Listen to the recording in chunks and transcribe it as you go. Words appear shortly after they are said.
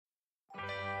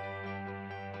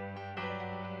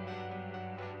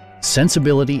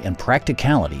Sensibility and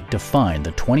practicality define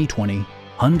the 2020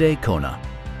 Hyundai Kona.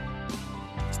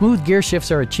 Smooth gear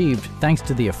shifts are achieved thanks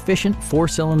to the efficient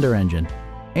 4-cylinder engine.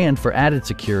 And for added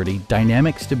security,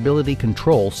 dynamic stability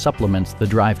control supplements the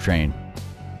drivetrain.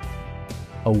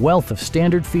 A wealth of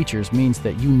standard features means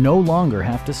that you no longer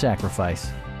have to sacrifice,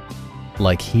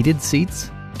 like heated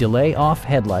seats, delay-off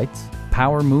headlights,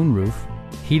 power moonroof,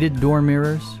 heated door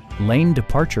mirrors, lane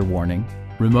departure warning,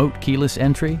 remote keyless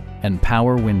entry, and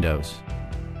power windows.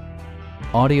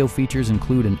 Audio features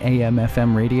include an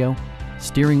AM/FM radio,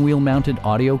 steering wheel mounted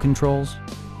audio controls,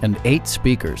 and 8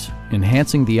 speakers,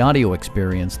 enhancing the audio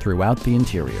experience throughout the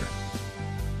interior.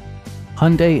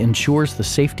 Hyundai ensures the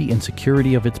safety and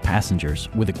security of its passengers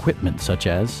with equipment such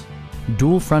as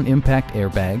dual front impact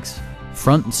airbags,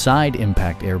 front and side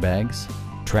impact airbags,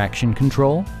 traction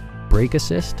control, brake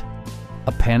assist,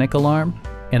 a panic alarm,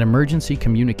 an emergency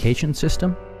communication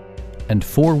system, and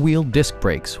 4-wheel disc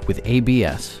brakes with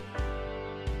ABS.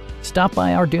 Stop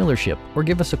by our dealership or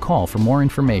give us a call for more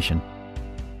information.